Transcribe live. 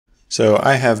So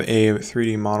I have a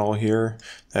 3D model here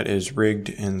that is rigged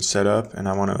and set up, and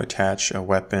I want to attach a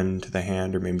weapon to the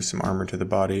hand or maybe some armor to the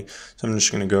body. So I'm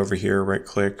just going to go over here, right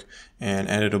click, and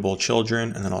editable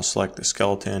children, and then I'll select the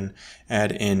skeleton,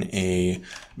 add in a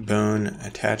bone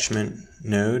attachment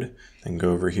node, then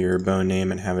go over here, bone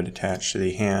name, and have it attached to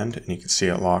the hand, and you can see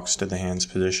it locks to the hand's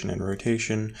position and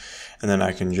rotation. And then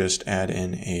I can just add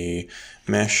in a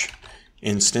mesh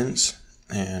instance,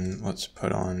 and let's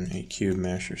put on a cube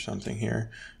mesh or something here,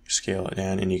 scale it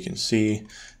down, and you can see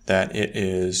that it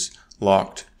is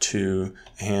locked to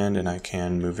a hand, and I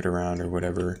can move it around or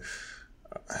whatever,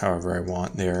 however I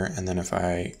want there. And then if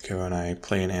I go and I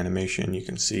play an animation, you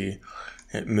can see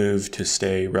it moved to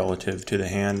stay relative to the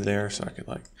hand there, so I could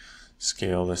like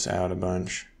scale this out a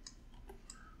bunch.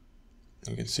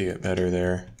 You can see it better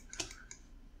there.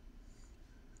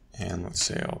 And let's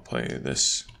say I'll play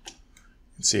this.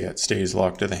 See, it stays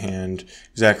locked to the hand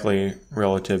exactly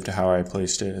relative to how I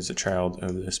placed it as a child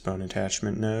of this bone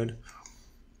attachment node.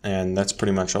 And that's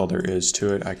pretty much all there is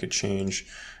to it. I could change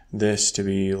this to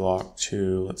be locked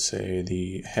to, let's say,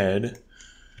 the head,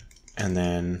 and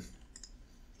then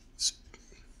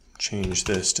change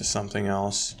this to something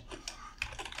else.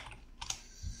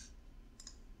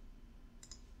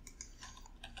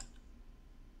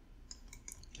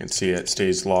 You can see it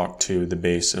stays locked to the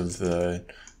base of the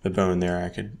bone there. I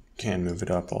can move it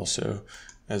up also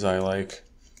as I like.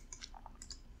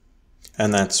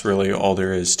 And that's really all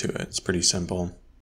there is to it. It's pretty simple.